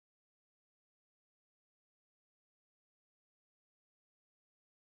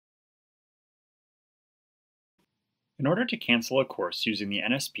In order to cancel a course using the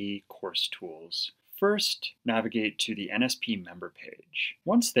NSP course tools, first navigate to the NSP member page.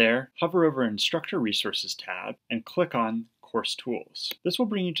 Once there, hover over Instructor Resources tab and click on Course Tools. This will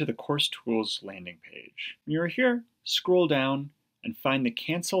bring you to the Course Tools landing page. When you are here, scroll down and find the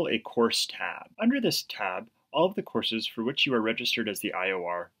Cancel a Course tab. Under this tab, all of the courses for which you are registered as the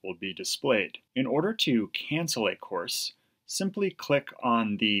IOR will be displayed. In order to cancel a course, simply click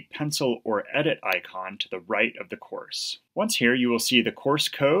on the pencil or edit icon to the right of the course. Once here, you will see the course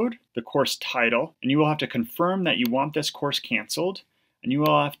code, the course title, and you will have to confirm that you want this course canceled, and you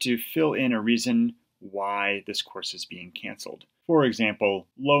will have to fill in a reason why this course is being canceled. For example,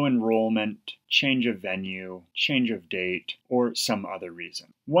 low enrollment, change of venue, change of date, or some other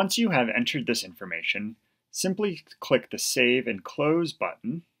reason. Once you have entered this information, simply click the Save and Close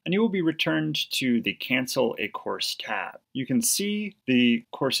button, and you will be returned to the Cancel a Course tab. You can see the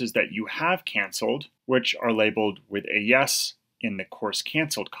courses that you have canceled, which are labeled with a yes in the Course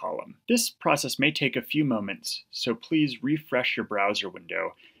Canceled column. This process may take a few moments, so please refresh your browser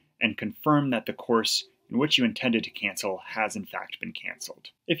window and confirm that the course in which you intended to cancel has in fact been canceled.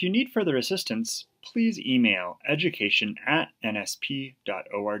 If you need further assistance, please email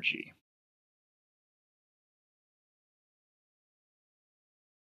education@nsp.org.